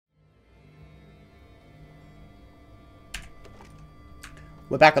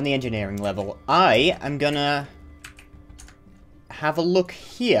We're back on the engineering level. I am gonna have a look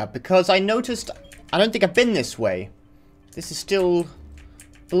here, because I noticed... I don't think I've been this way. This is still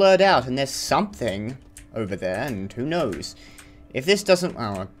blurred out, and there's something over there, and who knows. If this doesn't...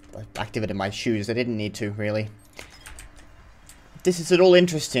 Oh, I activated my shoes. I didn't need to, really. If this is at all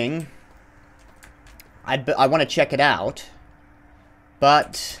interesting, I want to check it out.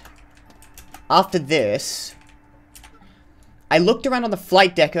 But after this... I looked around on the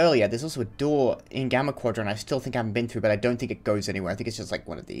flight deck earlier. There's also a door in Gamma Quadrant I still think I haven't been through, but I don't think it goes anywhere. I think it's just like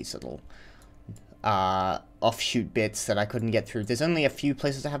one of these little offshoot bits that I couldn't get through. There's only a few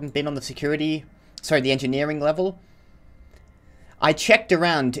places I haven't been on the security... Sorry, the engineering level. I checked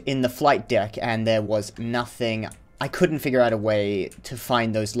around in the flight deck and there was nothing. I couldn't figure out a way to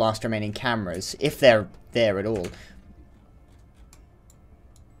find those last remaining cameras, if they're there at all.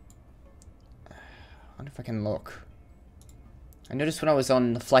 I wonder if I can look. I noticed when I was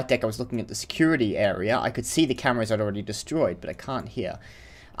on the flight deck, I was looking at the security area. I could see the cameras I'd already destroyed, but I can't hear.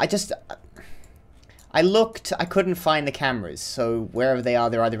 I looked, I couldn't find the cameras, so wherever they are,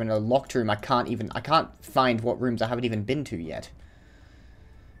 they're either in a locked room. I can't find what rooms I haven't even been to yet.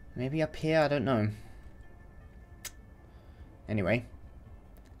 Maybe up here, I don't know. Anyway.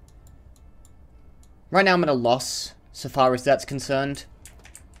 Right now I'm at a loss, so far as that's concerned.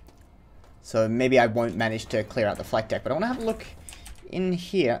 So maybe I won't manage to clear out the flight deck, but I want to have a look in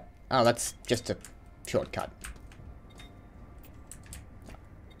here. Oh, that's just a shortcut.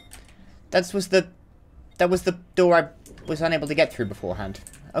 That was the door I was unable to get through beforehand.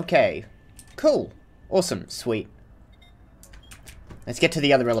 Okay. Cool. Awesome. Sweet. Let's get to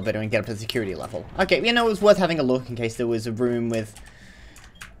the other elevator and get up to the security level. Okay, you know, it was worth having a look in case there was a room with...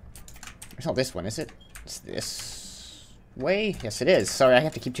 It's not this one, is it? It's this way? Yes, it is. Sorry, I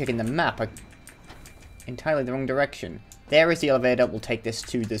have to keep checking the map. Entirely the wrong direction. There is the elevator. We'll take this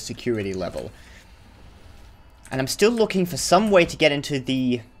to the security level. And I'm still looking for some way to get into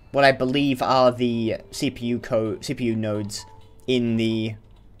the... what I believe are the CPU nodes in the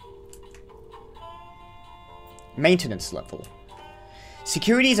maintenance level.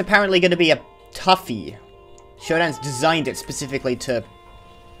 Security is apparently going to be a toughie. Shodan's designed it specifically to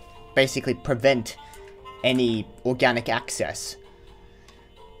basically prevent any organic access.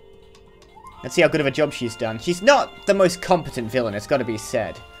 Let's see how good of a job she's done. She's not the most competent villain, it's got to be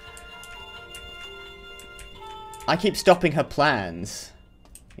said. I keep stopping her plans.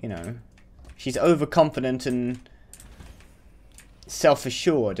 You know, she's overconfident and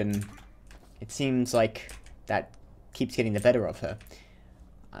self-assured, and it seems like that keeps getting the better of her.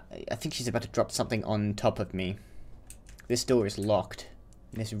 I think she's about to drop something on top of me. This door is locked.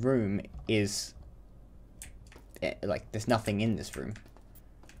 This room is... like, there's nothing in this room.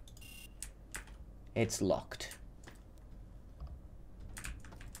 It's locked.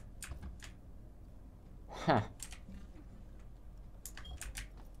 Huh.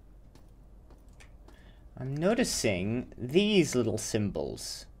 I'm noticing these little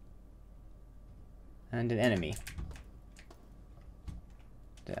symbols. And an enemy.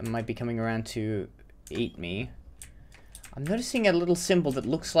 That might be coming around to eat me. I'm noticing a little symbol that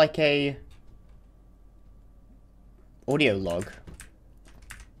looks like a... audio log.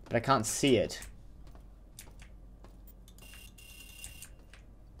 But I can't see it.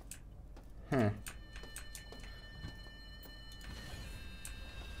 Hmm.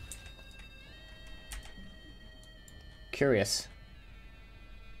 Curious.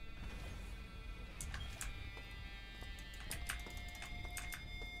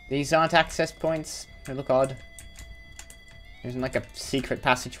 These aren't access points. They look odd. There's like a secret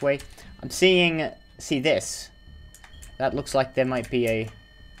passageway. I'm seeing... see this. That looks like there might be a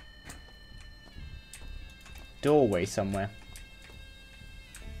doorway somewhere.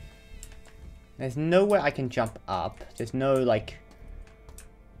 There's nowhere I can jump up. There's no, like,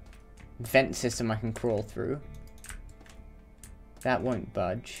 vent system I can crawl through. That won't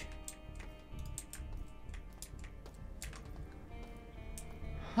budge.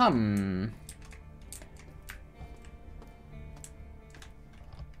 What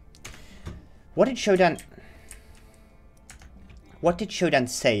did Shodan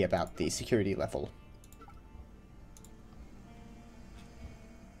say about the security level?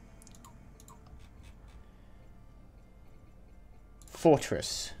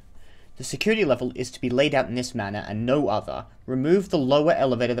 Fortress. The security level is to be laid out in this manner and no other. Remove the lower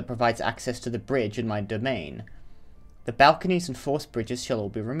elevator that provides access to the bridge in my domain. The balconies and force bridges shall all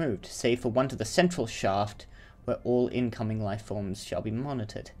be removed, save for one to the central shaft, where all incoming life forms shall be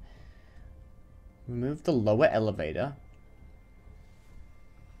monitored. Remove the lower elevator.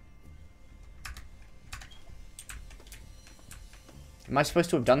 Am I supposed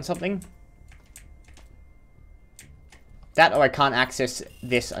to have done something? That or I can't access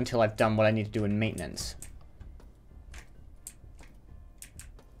this until I've done what I need to do in maintenance.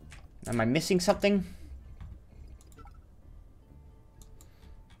 Am I missing something?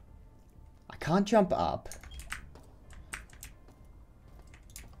 I can't jump up.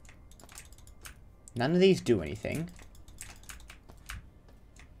 None of these do anything.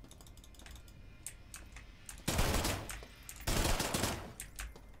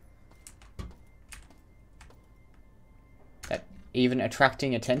 That even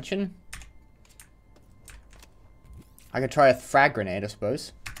attracting attention? I could try a frag grenade, I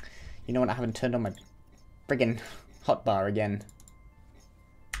suppose. You know what? I haven't turned on my friggin' hotbar again.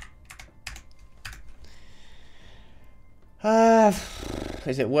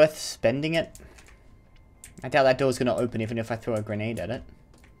 Is it worth spending it? I doubt that door's gonna open even if I throw a grenade at it.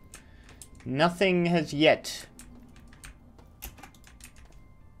 Nothing has yet...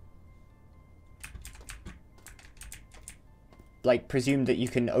 like, presumed that you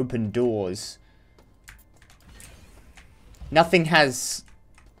can open doors. Nothing has...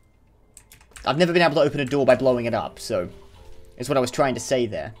 I've never been able to open a door by blowing it up, so... is what I was trying to say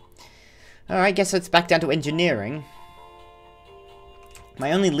there. Alright, guess it's back down to engineering.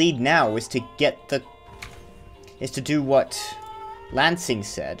 My only lead now is to get the... is to do what Lansing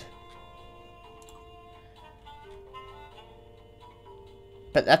said.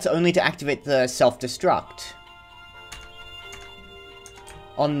 But that's only to activate the self-destruct.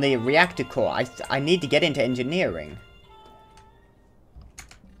 On the reactor core, I need to get into engineering.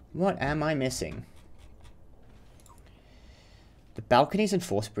 What am I missing? The balconies and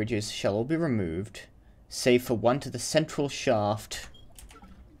force bridges shall all be removed, save for one to the central shaft.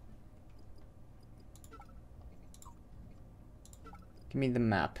 Give me the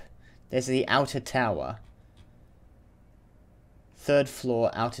map. There's the outer tower. 3rd floor,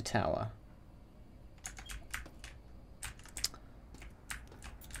 outer tower.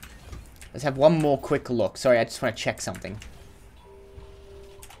 Let's have one more quick look. Sorry, I just want to check something.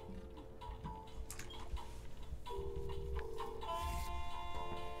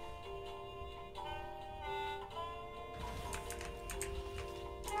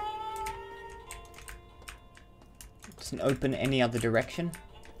 Doesn't open any other direction.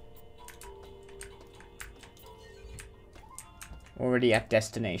 Already at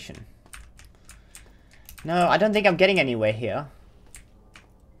destination. No, I don't think I'm getting anywhere here.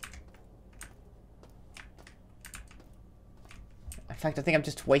 In fact, I think I'm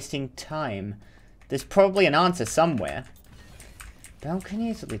just wasting time. There's probably an answer somewhere.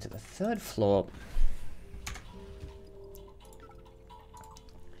 Balconies that lead to the 3rd floor.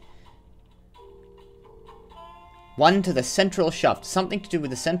 One to the central shaft. Something to do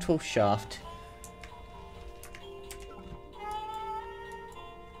with the central shaft.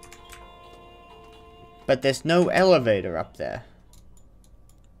 But there's no elevator up there.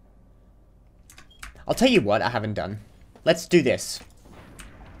 I'll tell you what I haven't done. Let's do this.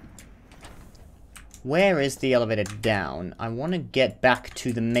 Where is the elevator down? I want to get back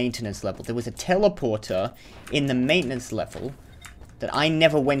to the maintenance level. There was a teleporter in the maintenance level that I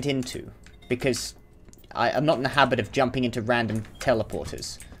never went into. Because I'm not in the habit of jumping into random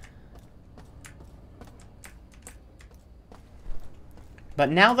teleporters. But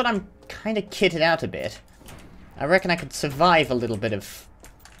now that I'm kind of kitted out a bit, I reckon I could survive a little bit of,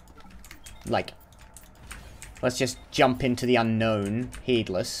 like, let's just jump into the unknown,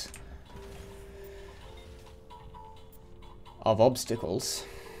 heedless of obstacles.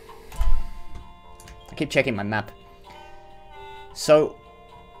 I keep checking my map. So,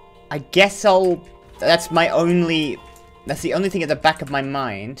 I guess that's the only thing at the back of my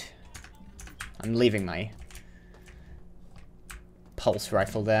mind. I'm leaving my pulse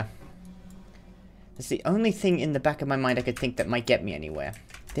rifle there. That's the only thing in the back of my mind I could think that might get me anywhere.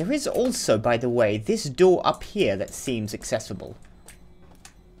 There is also, by the way, this door up here that seems accessible.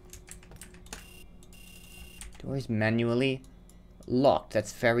 Door is manually locked.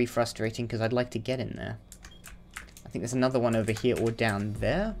 That's very frustrating because I'd like to get in there. I think there's another one over here or down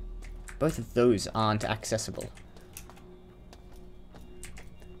there. Both of those aren't accessible.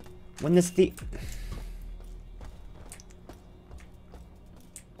 When there's the...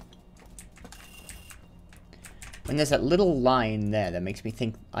 when there's that little line there that makes me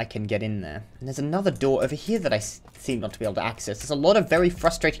think I can get in there. And there's another door over here that I seem not to be able to access. There's a lot of very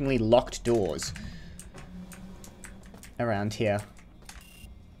frustratingly locked doors around here.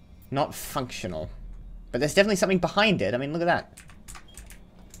 Not functional. But there's definitely something behind it. I mean, look at that.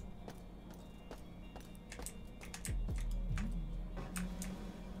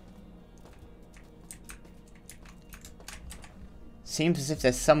 Seems as if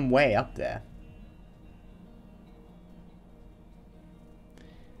there's some way up there.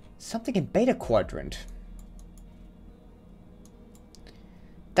 Something in beta quadrant.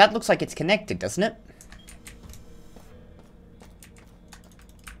 That looks like it's connected, doesn't it?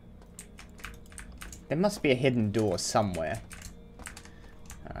 There must be a hidden door somewhere.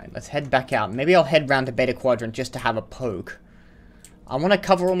 Alright, let's head back out. Maybe I'll head round to beta quadrant just to have a poke. I want to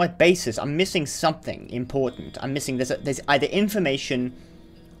cover all my bases. I'm missing something important. I'm missing... There's either information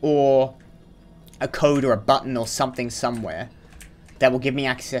or a code or a button or something somewhere that will give me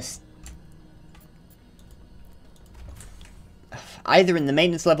access either in the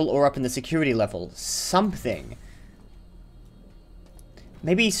maintenance level or up in the security level. Something.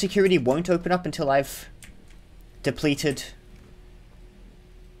 Maybe security won't open up until I've depleted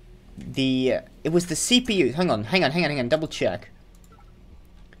the... It was the CPU. Hang on. Double check.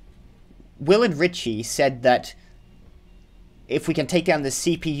 Will and Richie said that if we can take down the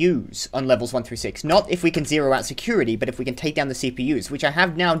CPUs on levels 1 through 6, not if we can zero out security, but if we can take down the CPUs, which I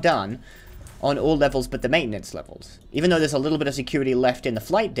have now done on all levels but the maintenance levels. Even though there's a little bit of security left in the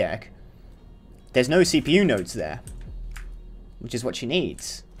flight deck, there's no CPU nodes there, which is what she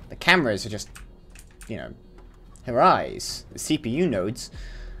needs. The cameras are just, you know, her eyes. The CPU nodes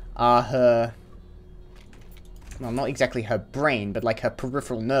are her, well, not exactly her brain, but like her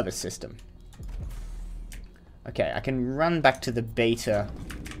peripheral nervous system. Okay, I can run back to the beta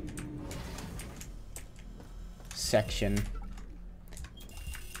section.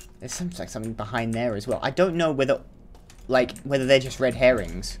 There seems like something behind there as well. I don't know whether, like, whether they're just red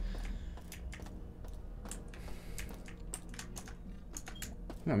herrings.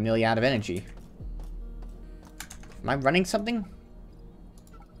 I'm nearly out of energy. Am I running something?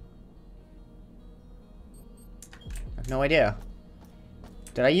 I have no idea.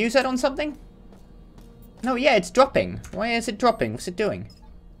 Did I use that on something? No, yeah, it's dropping. Why is it dropping? What's it doing?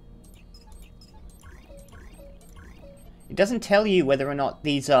 It doesn't tell you whether or not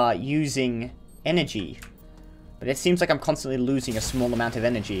these are using energy. But it seems like I'm constantly losing a small amount of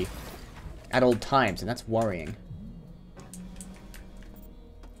energy at all times, and that's worrying.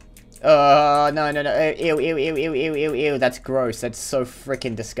 No. Ew. That's gross. That's so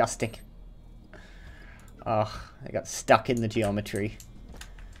freaking disgusting. Oh, I got stuck in the geometry.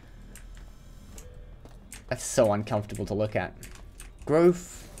 That's so uncomfortable to look at.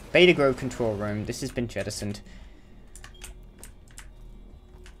 Beta Grove control room. This has been jettisoned.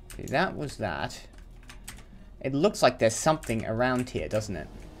 Okay, that was that. It looks like there's something around here, doesn't it?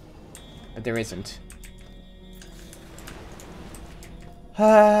 But there isn't.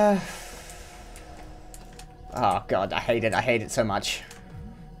 Oh god, I hate it. I hate it so much.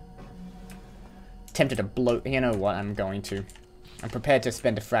 Tempted to blow... You know what? I'm going to. I'm prepared to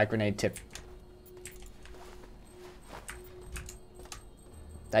spend a frag grenade tip.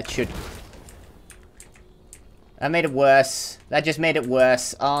 That should... That made it worse. That just made it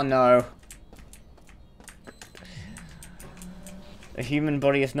worse. Oh no. A human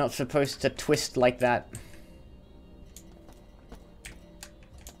body is not supposed to twist like that.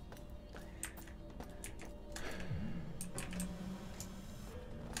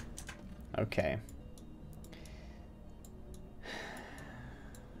 Okay.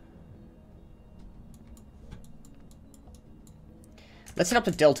 Let's set up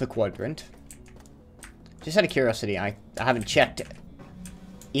the Delta Quadrant. Just out of curiosity, I haven't checked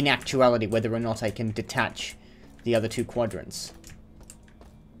in actuality whether or not I can detach the other two quadrants.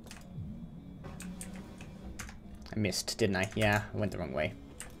 I missed, didn't I? Yeah, I went the wrong way.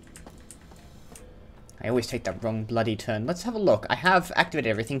 I always take that wrong bloody turn. Let's have a look. I have activated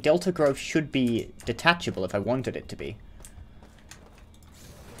everything. Delta Grove should be detachable if I wanted it to be.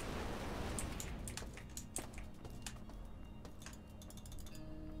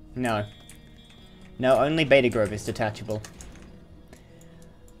 No. No, only Beta Grove is detachable.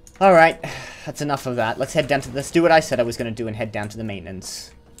 Alright, that's enough of that. Let's head down to... Let's do what I said I was going to do and head down to the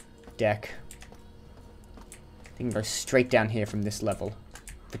maintenance deck. I think go straight down here from this level.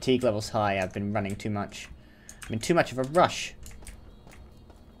 Fatigue level's high. I've been running too much. I'm in too much of a rush.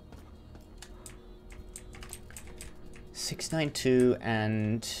 692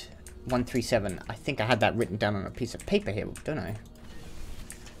 and 137. I think I had that written down on a piece of paper here, don't I?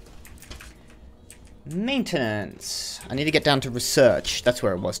 Maintenance. I need to get down to research. That's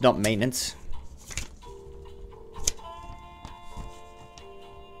where it was, not maintenance.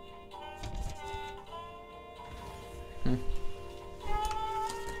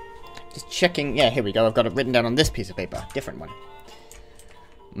 Just checking. Yeah, here we go. I've got it written down on this piece of paper. Different one.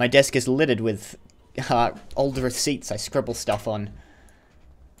 My desk is littered with old receipts I scribble stuff on.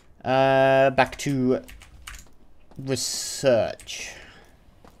 Back to research.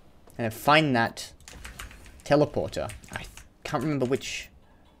 And then find that teleporter. I can't remember which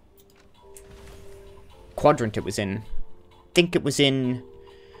quadrant it was in. I think it was in...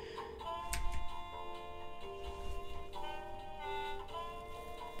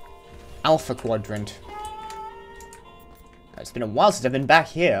 Alpha quadrant. It's been a while since I've been back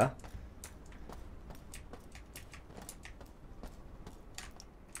here.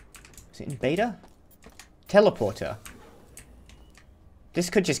 Is it in beta? Teleporter. This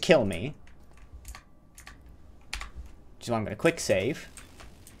could just kill me. Which is why I'm going to quick save.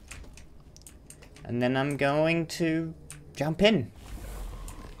 And then I'm going to jump in.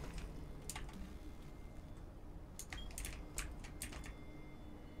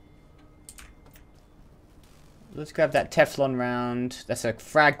 Let's grab that Teflon round. That's a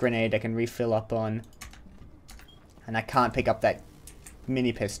frag grenade I can refill up on. And I can't pick up that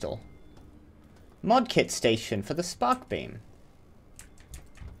mini pistol. Mod kit station for the spark beam.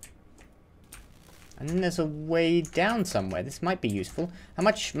 And then there's a way down somewhere. This might be useful. How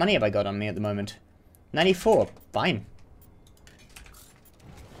much money have I got on me at the moment? 94. Fine.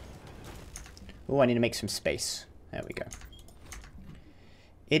 Oh, I need to make some space. There we go.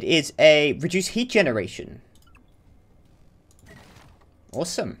 It is a reduce heat generation.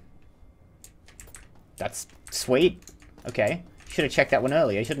 Awesome. That's sweet. Okay. Should have checked that one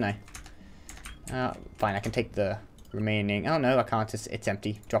earlier, shouldn't I? Fine, I can take the remaining... Oh, no, I can't. It's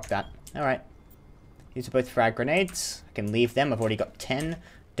empty. Drop that. Alright. These are both frag grenades. I can leave them. I've already got 10.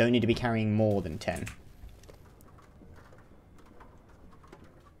 Don't need to be carrying more than 10.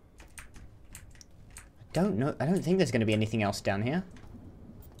 I don't know. I don't think there's going to be anything else down here.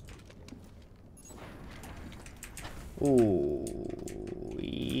 Ooh.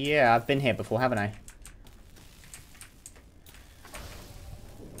 Yeah, I've been here before, haven't I?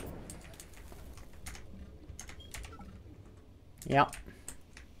 Yep.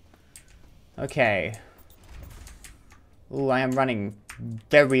 Okay. Ooh, I am running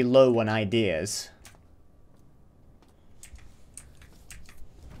very low on ideas.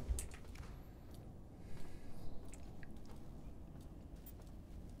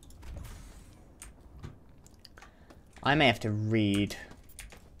 I may have to read.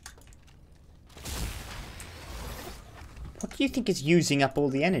 What do you think is using up all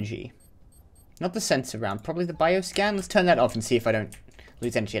the energy? Not the sensor round, probably the bioscan. Let's turn that off and see if I don't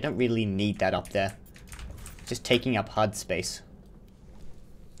lose energy. I don't really need that up there. Just taking up HUD space.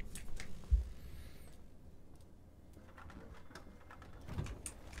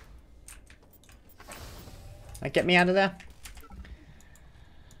 That get me out of there?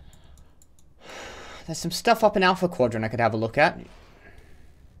 There's some stuff up in Alpha Quadrant I could have a look at.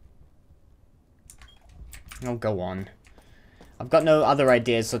 Oh, go on. I've got no other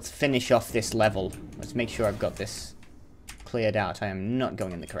ideas. Let's finish off this level. Let's make sure I've got this cleared out. I am not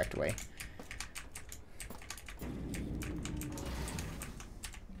going in the correct way.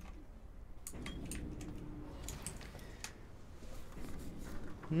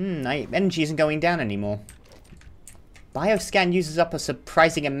 My energy isn't going down anymore. Bioscan uses up a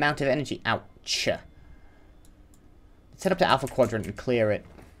surprising amount of energy. Ouch. Let's head up to Alpha Quadrant and clear it.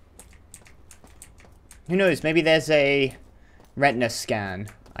 Who knows, maybe there's a retina scan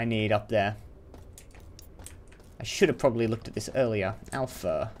I need up there. I should have probably looked at this earlier.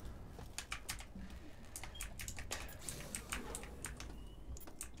 Alpha.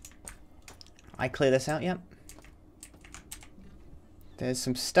 I clear this out, yep. There's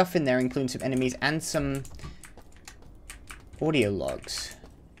some stuff in there, including some enemies and some audio logs.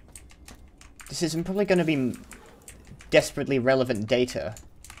 This isn't probably going to be desperately relevant data.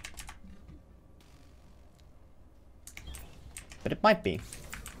 But it might be.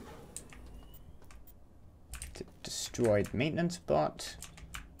 Destroyed maintenance bot.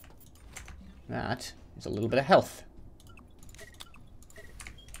 That is a little bit of health.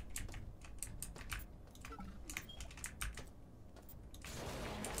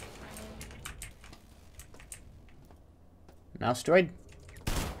 Mouse droid?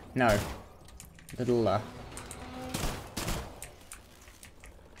 No. Little,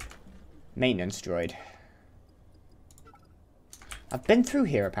 maintenance droid. I've been through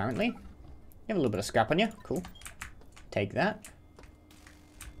here, apparently. You have a little bit of scrap on you. Cool. Take that.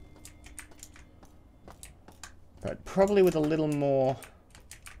 But probably with a little more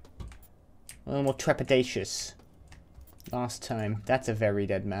trepidatious. Last time. That's a very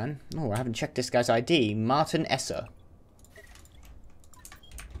dead man. Oh, I haven't checked this guy's ID. Martin Esser.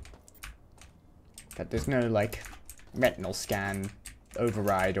 But there's no, like, retinal scan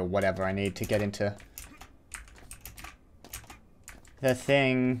override or whatever I need to get into the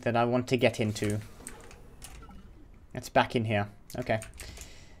thing that I want to get into. It's back in here. Okay.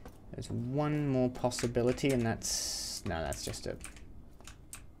 There's one more possibility, and that's... No, that's just a...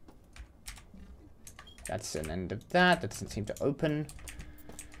 That's an end of that. That doesn't seem to open.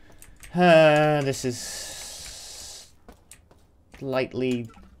 This is... slightly...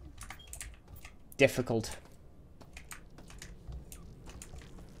 difficult.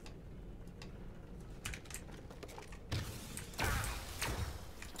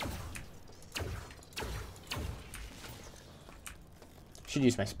 Should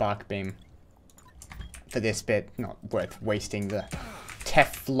use my spark beam for this bit. Not worth wasting the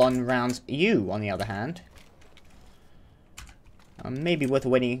Teflon rounds. You, on the other hand, maybe worth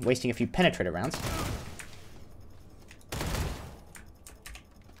wasting a few penetrator rounds.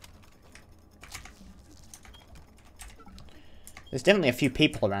 There's definitely a few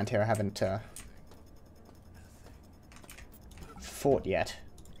people around here I haven't fought yet.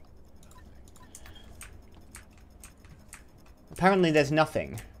 Apparently there's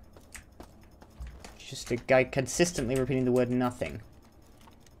nothing. Just a guy consistently repeating the word nothing.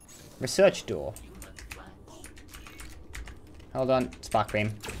 Research door. Hold on, spark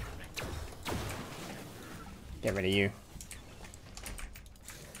beam. Get rid of you.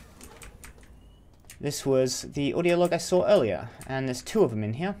 This was the audio log I saw earlier, and there's 2 of them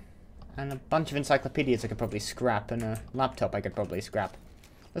in here. And a bunch of encyclopedias I could probably scrap, and a laptop I could probably scrap.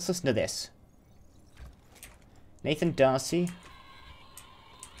 Let's listen to this. Nathan Darcy.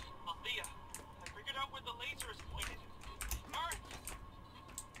 Althea, I figured out where the laser is pointed. Arse!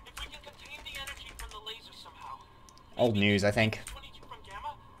 If we can contain the energy from the laser somehow. Old news, I think. 22 from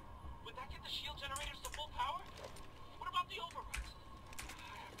Gamma? Would that get the shield generators to full power? What about the overruns?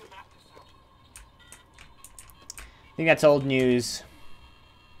 I have to map this out. I think that's old news.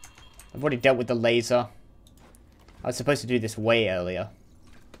 I've already dealt with the laser. I was supposed to do this way earlier.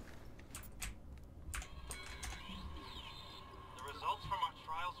 The results from our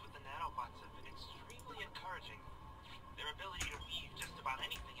trials with the nanobots have been extremely encouraging. Their ability to weave just about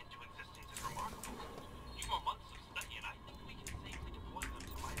anything into existence is remarkable. A few more months of study and I think we can safely deploy them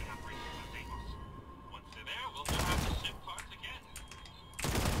to mining operations with Deimos. Once they're there, we'll never have to ship parts again.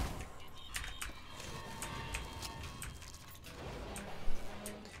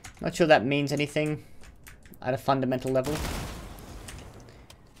 Not sure that means anything at a fundamental level.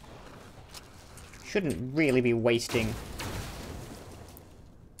 Shouldn't really be wasting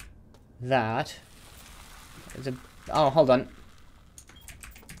that. Oh, hold on.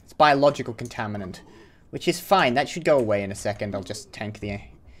 It's biological contaminant, which is fine. That should go away in a second. I'll just tank the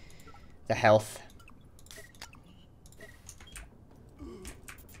health.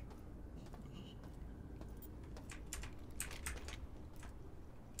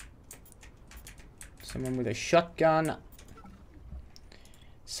 Someone with a shotgun.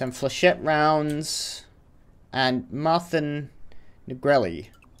 Some flechette rounds. And Martin Negrelli.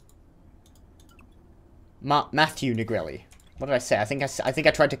 Matthew Negrelli. What did I say? I think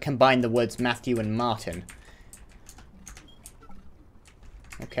I tried to combine the words Matthew and Martin.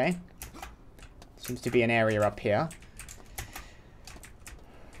 Okay. Seems to be an area up here.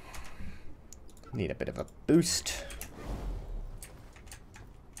 Need a bit of a boost.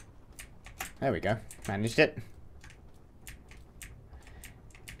 There we go. Managed it.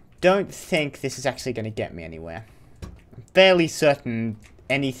 Don't think this is actually going to get me anywhere. I'm fairly certain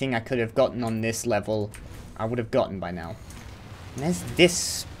anything I could have gotten on this level, I would have gotten by now. And there's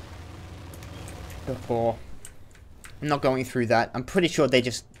this before. I'm not going through that. I'm pretty sure they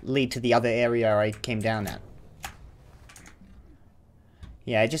just lead to the other area I came down at.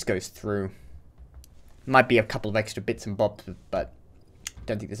 Yeah, it just goes through. Might be a couple of extra bits and bobs, but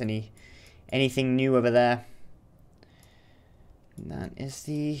don't think there's anything new over there. And that is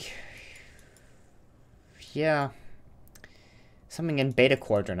the... yeah. Something in Beta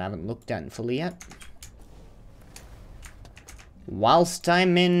Quadrant I haven't looked at fully yet. Whilst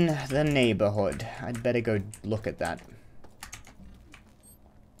I'm in the neighborhood, I'd better go look at that.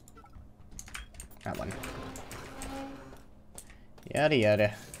 That one. Yada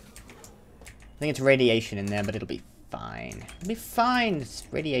yada. I think it's radiation in there, but it'll be fine. It'll be fine. It's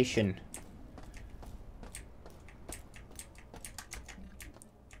radiation.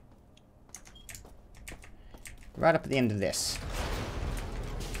 Right up at the end of this.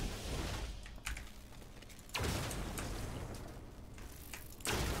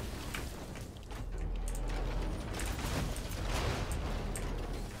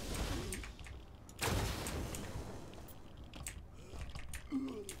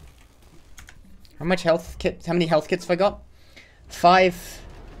 How many health kits have I got? 5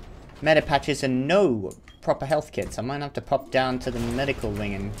 meta patches and no proper health kits. I might have to pop down to the medical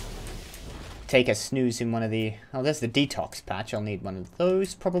wing and take a snooze in one of the... Oh, there's the detox patch. I'll need one of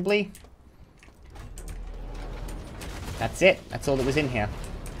those, probably. That's it. That's all that was in here.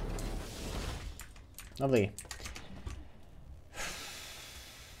 Lovely.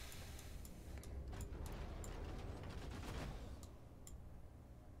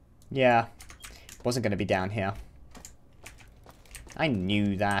 Yeah. Wasn't going to be down here. I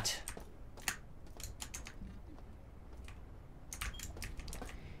knew that.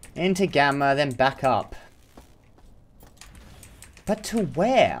 Into Gamma, then back up. But to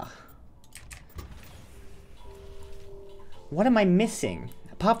where? What am I missing?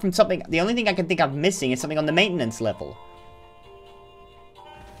 Apart from something, the only thing I can think I'm missing is something on the maintenance level.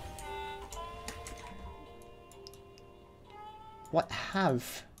 What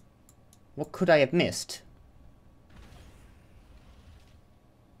could I have missed?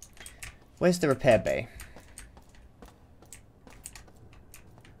 Where's the repair bay?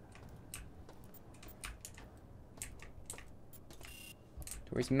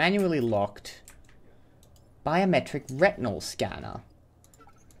 Door is manually locked. Biometric retinal scanner.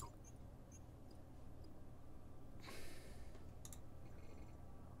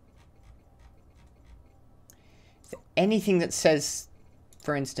 Is there anything that says,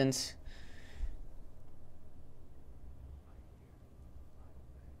 for instance,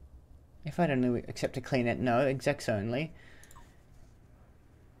 if I don't know, accept to clean it, no, execs only.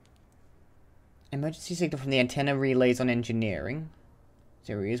 Emergency signal from the antenna relays on engineering. These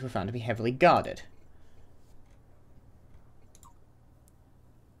areas were found to be heavily guarded.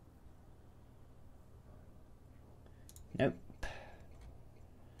 Nope.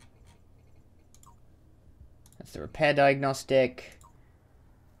 That's the repair diagnostic.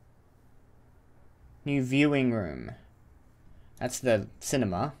 New viewing room. That's the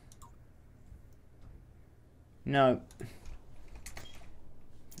cinema. No.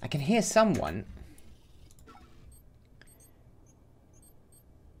 I can hear someone.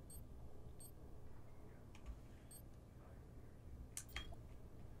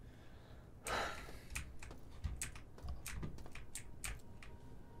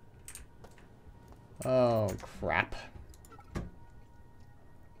 Oh, crap.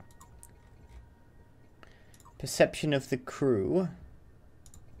 Perception of the crew.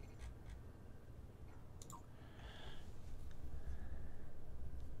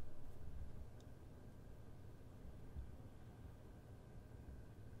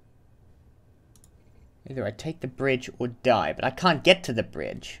 Either I take the bridge or die, but I can't get to the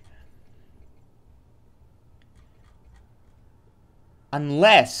bridge.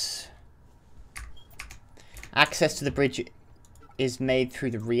 Unless access to the bridge is made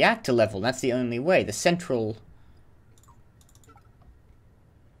through the reactor level. That's the only way. The central...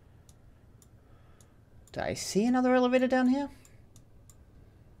 Do I see another elevator down here?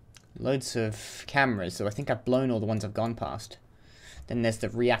 Loads of cameras, so I think I've blown all the ones I've gone past. Then there's the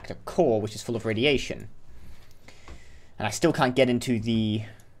reactor core, which is full of radiation. And I still can't get into the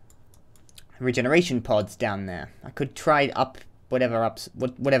regeneration pods down there. I could try up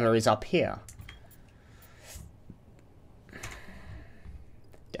whatever is up here.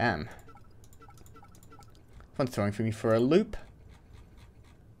 Damn. One's throwing me for a loop.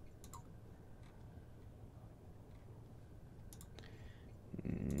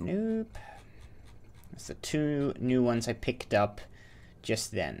 Nope. That's the two new ones I picked up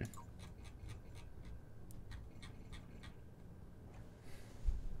just then.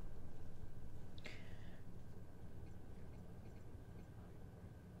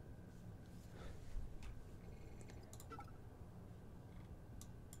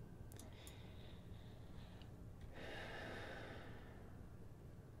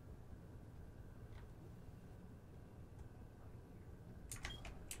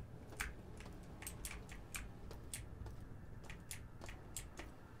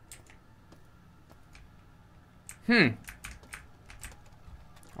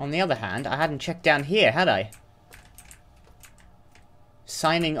 On the other hand, I hadn't checked down here, had I?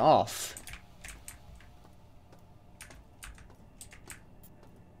 Signing off.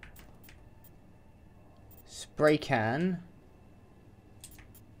 Spray can.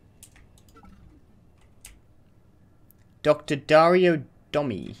 Dr. Dario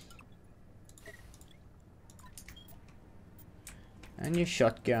Domi. And your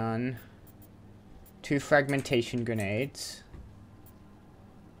shotgun. 2 fragmentation grenades.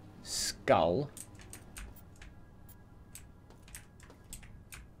 Skull.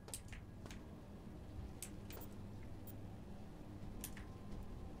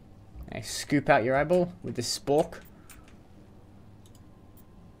 I scoop out your eyeball with this spork.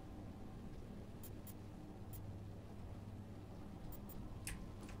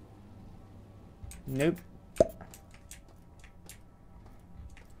 Nope.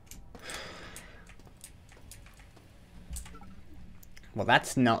 Well,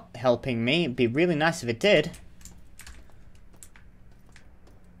 that's not helping me. It'd be really nice if it did.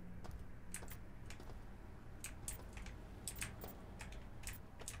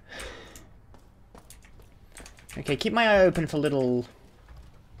 Okay, keep my eye open for little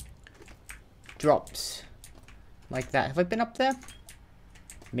drops like that. Have I been up there?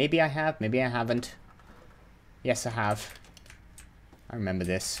 Maybe I have, maybe I haven't. Yes, I have. I remember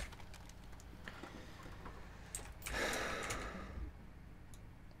this.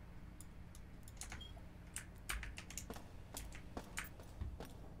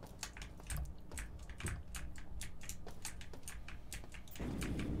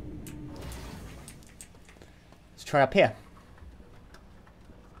 Let's try up here.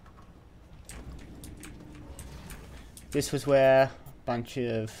 This was where a bunch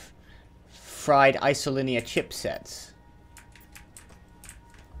of fried isolinear chipsets.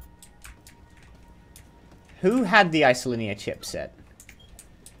 Who had the isolinear chipset?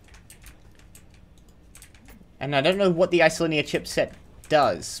 And I don't know what the isolinear chipset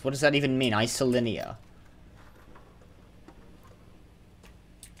does. What does that even mean, isolinear?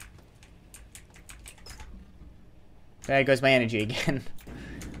 There goes my energy again.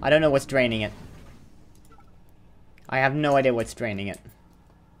 I don't know what's draining it. I have no idea what's draining it.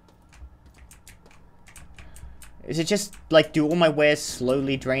 Is it just, like, do all my wares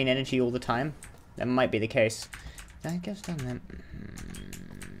slowly drain energy all the time? That might be the case. That goes down there.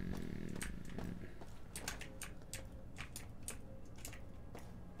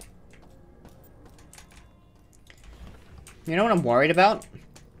 You know what I'm worried about?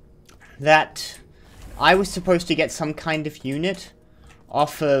 That I was supposed to get some kind of unit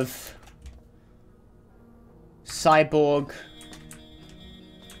off of Cyborg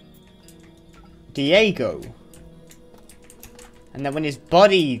Diego. And then when his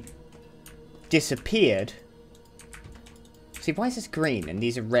body disappeared... See, why is this green and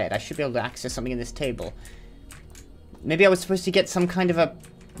these are red? I should be able to access something in this table. Maybe I was supposed to get some kind of a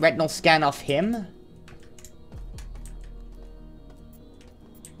retinal scan off him?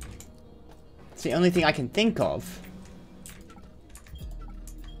 It's the only thing I can think of.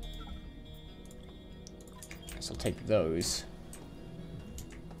 Guess I'll take those.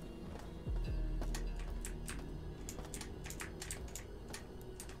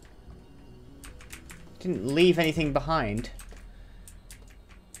 Didn't leave anything behind.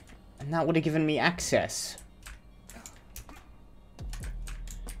 And that would have given me access.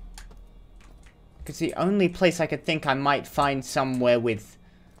 Because the only place I could think I might find somewhere with,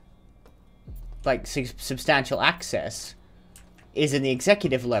 like, substantial access is in the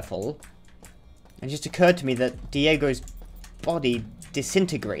executive level. And it just occurred to me that Diego's body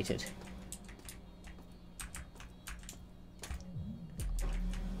disintegrated.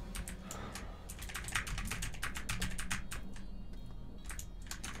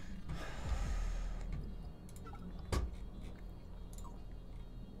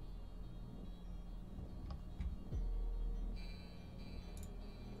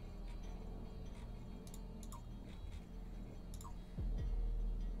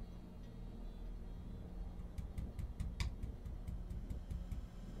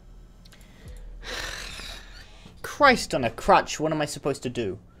 Christ on a crutch, what am I supposed to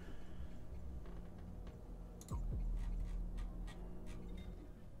do?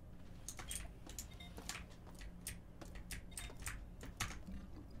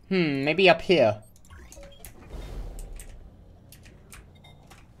 Maybe up here.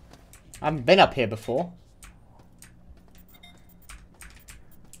 I haven't been up here before.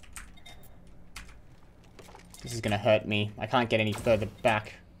 This is gonna hurt me. I can't get any further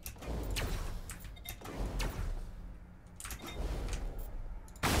back.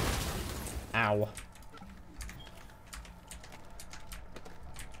 Ow.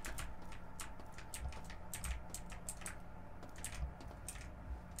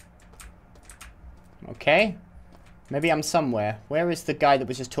 Okay. Maybe I'm somewhere. Where is the guy that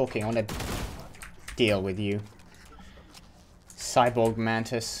was just talking? I want to deal with you. Cyborg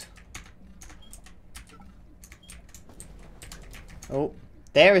Mantis. Oh,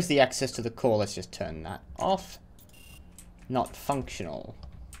 there is the access to the core. Let's just turn that off. Not functional.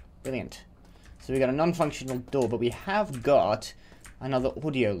 Brilliant. So we got a non-functional door, but we have got another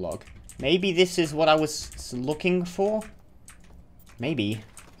audio log. Maybe this is what I was looking for? Maybe.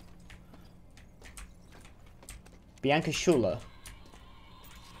 Bianca Schuler.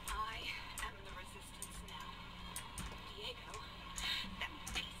 I am the resistance now. Diego, that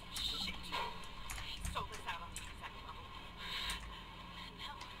piece of shit. He sold us out on the exact level. And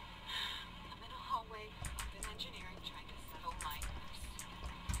now, I'm in a hole.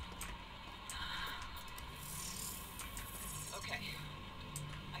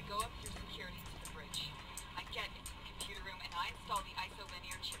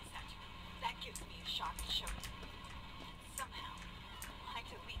 isolinear chipset. That gives me a shot to show you. Somehow, I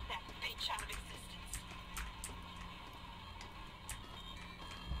delete that bitch out of existence.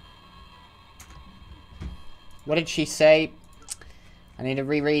 What did she say? I need to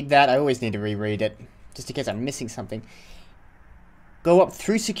reread that. I always need to reread it. Just in case I'm missing something. Go up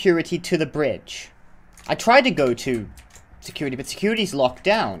through security to the bridge. I tried to go to security, but security's locked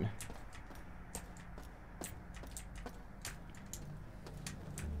down.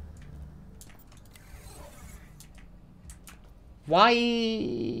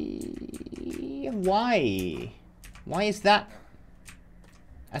 Why? Why is that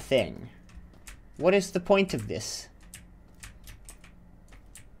a thing? What is the point of this?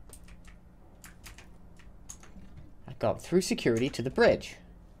 I go up through security to the bridge.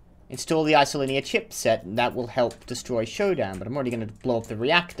 Install the isolinear chipset, and that will help destroy Showdown, but I'm already going to blow up the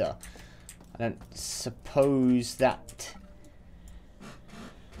reactor. I don't suppose that...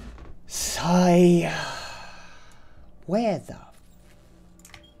 Where the...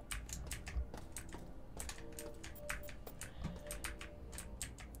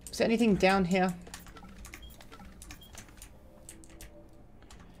 Is there anything down here?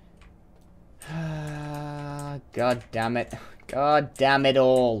 God damn it. God damn it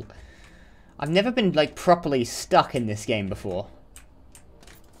all. I've never been, like, properly stuck in this game before.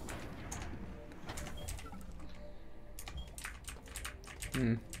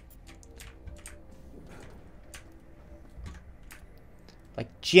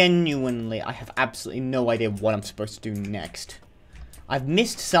 Like, genuinely, I have absolutely no idea what I'm supposed to do next. I've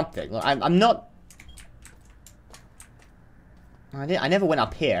missed something. I'm not... I never went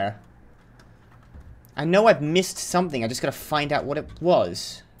up here. I know I've missed something. I just gotta find out what it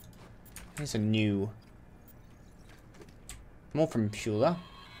was. There's a new... More from Shula.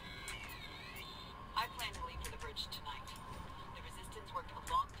 I plan to leave for the bridge tonight. The Resistance worked a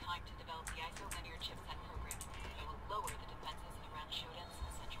long time to develop the isolinear chipset program that will lower the defenses around Shodan's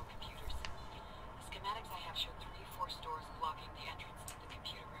central computers. The schematics I have show 3 force doors blocking the entrance to the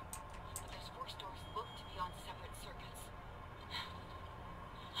computer room. But those force doors look to be on separate circuits.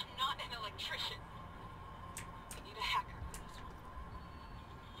 I'm not an electrician. I need a hacker for this one.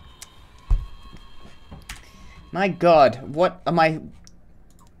 My god, what am I...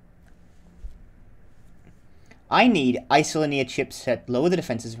 I need isolinear chipset, lower the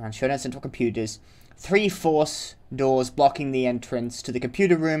defenses around Shodan central computers, 3 force doors blocking the entrance to the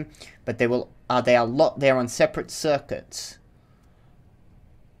computer room, but they are on separate circuits.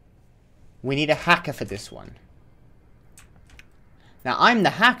 We need a hacker for this one. Now, I'm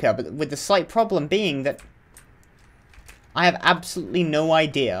the hacker, but with the slight problem being that I have absolutely no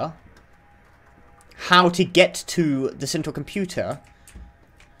idea how to get to the central computer.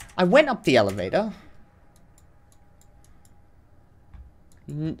 I went up the elevator.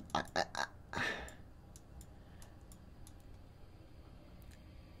 And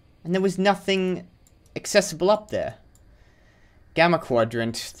there was nothing accessible up there. Gamma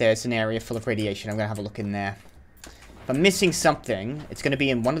Quadrant, there's an area full of radiation. I'm going to have a look in there. If I'm missing something, it's going to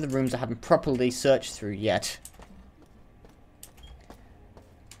be in one of the rooms I haven't properly searched through yet.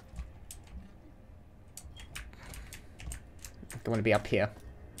 I want to be up here.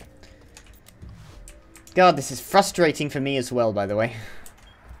 God, this is frustrating for me as well, by the way.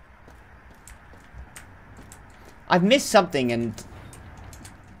 I've missed something, and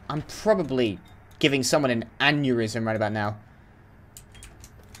I'm probably giving someone an aneurysm right about now.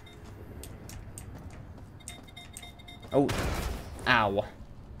 Oh. Ow.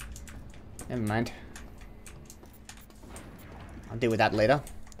 Never mind. I'll deal with that later.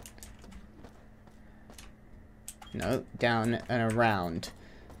 No, down and around.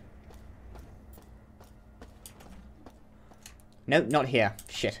 Nope, not here.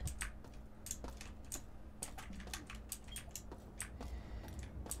 Shit.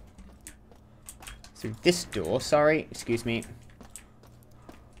 Through this door, sorry, excuse me.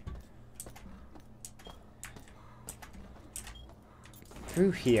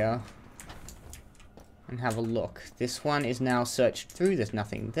 Through here. And have a look. This one is now searched through, there's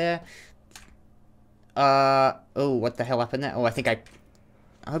nothing there. Oh, what the hell happened there? Oh, I think I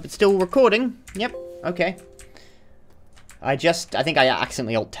hope it's still recording. Yep, okay. I think I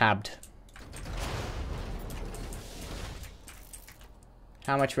accidentally alt-tabbed.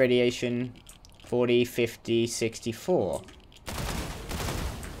 How much radiation? 40, 50, 64.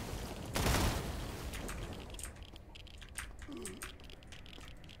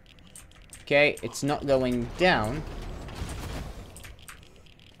 Okay, it's not going down.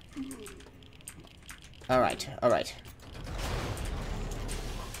 Alright, alright.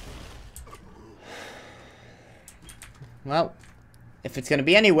 Well, if it's going to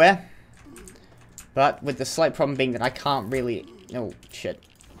be anywhere. But with the slight problem being that I can't really... Oh, shit.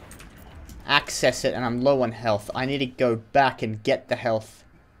 Access it, and I'm low on health. I need to go back and get the health.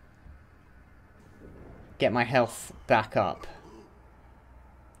 Get my health back up.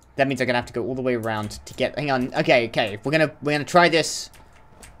 That means I'm going to have to go all the way around to get... Hang on. Okay, okay. We're gonna try this.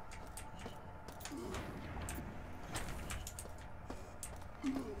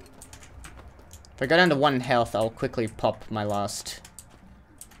 If I go down to 1 health, I'll quickly pop my last...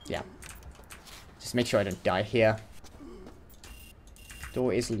 Yeah. Just make sure I don't die here.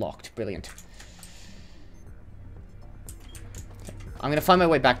 Door is locked. Brilliant. I'm going to find my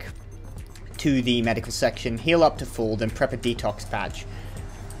way back to the medical section, heal up to full, then prep a detox patch.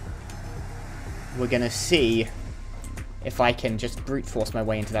 We're going to see if I can just brute force my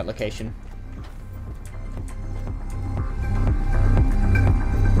way into that location.